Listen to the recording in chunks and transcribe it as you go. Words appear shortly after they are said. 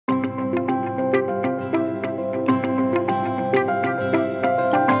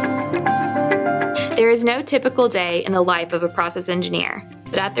There is no typical day in the life of a process engineer,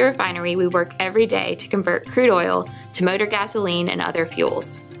 but at the refinery we work every day to convert crude oil to motor gasoline and other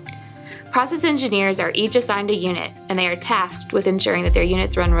fuels. Process engineers are each assigned a unit, and they are tasked with ensuring that their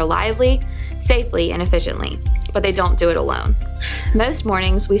units run reliably, safely, and efficiently, but they don't do it alone. Most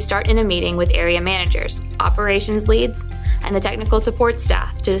mornings we start in a meeting with area managers, operations leads, and the technical support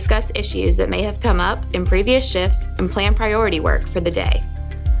staff to discuss issues that may have come up in previous shifts and plan priority work for the day.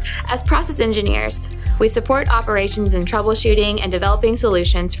 As process engineers, we support operations in troubleshooting and developing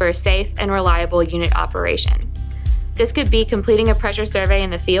solutions for a safe and reliable unit operation. This could be completing a pressure survey in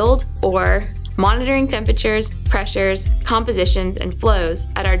the field or monitoring temperatures, pressures, compositions, and flows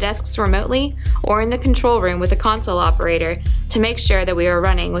at our desks remotely or in the control room with a console operator to make sure that we are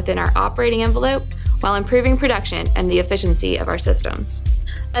running within our operating envelope while improving production and the efficiency of our systems.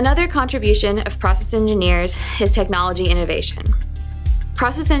 Another contribution of process engineers is technology innovation.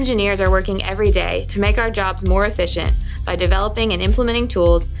 Process engineers are working every day to make our jobs more efficient by developing and implementing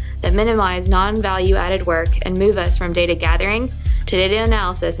tools that minimize non-value-added work and move us from data gathering to data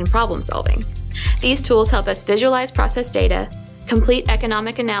analysis and problem solving. These tools help us visualize process data, complete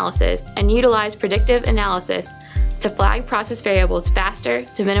economic analysis, and utilize predictive analysis to flag process variables faster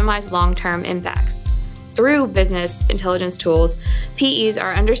to minimize long-term impacts. Through business intelligence tools, PEs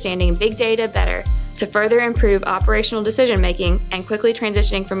are understanding big data better to further improve operational decision-making and quickly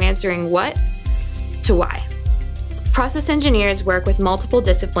transitioning from answering what to why. Process engineers work with multiple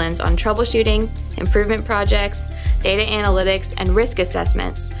disciplines on troubleshooting, improvement projects, data analytics, and risk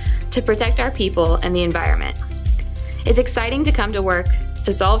assessments to protect our people and the environment. It's exciting to come to work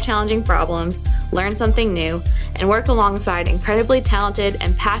to solve challenging problems, learn something new, and work alongside incredibly talented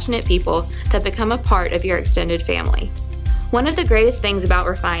and passionate people that become a part of your extended family. One of the greatest things about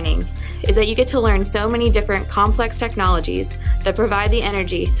refining is that you get to learn so many different complex technologies that provide the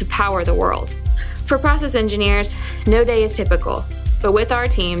energy to power the world. For process engineers, no day is typical, but with our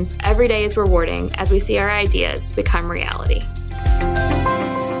teams, every day is rewarding as we see our ideas become reality.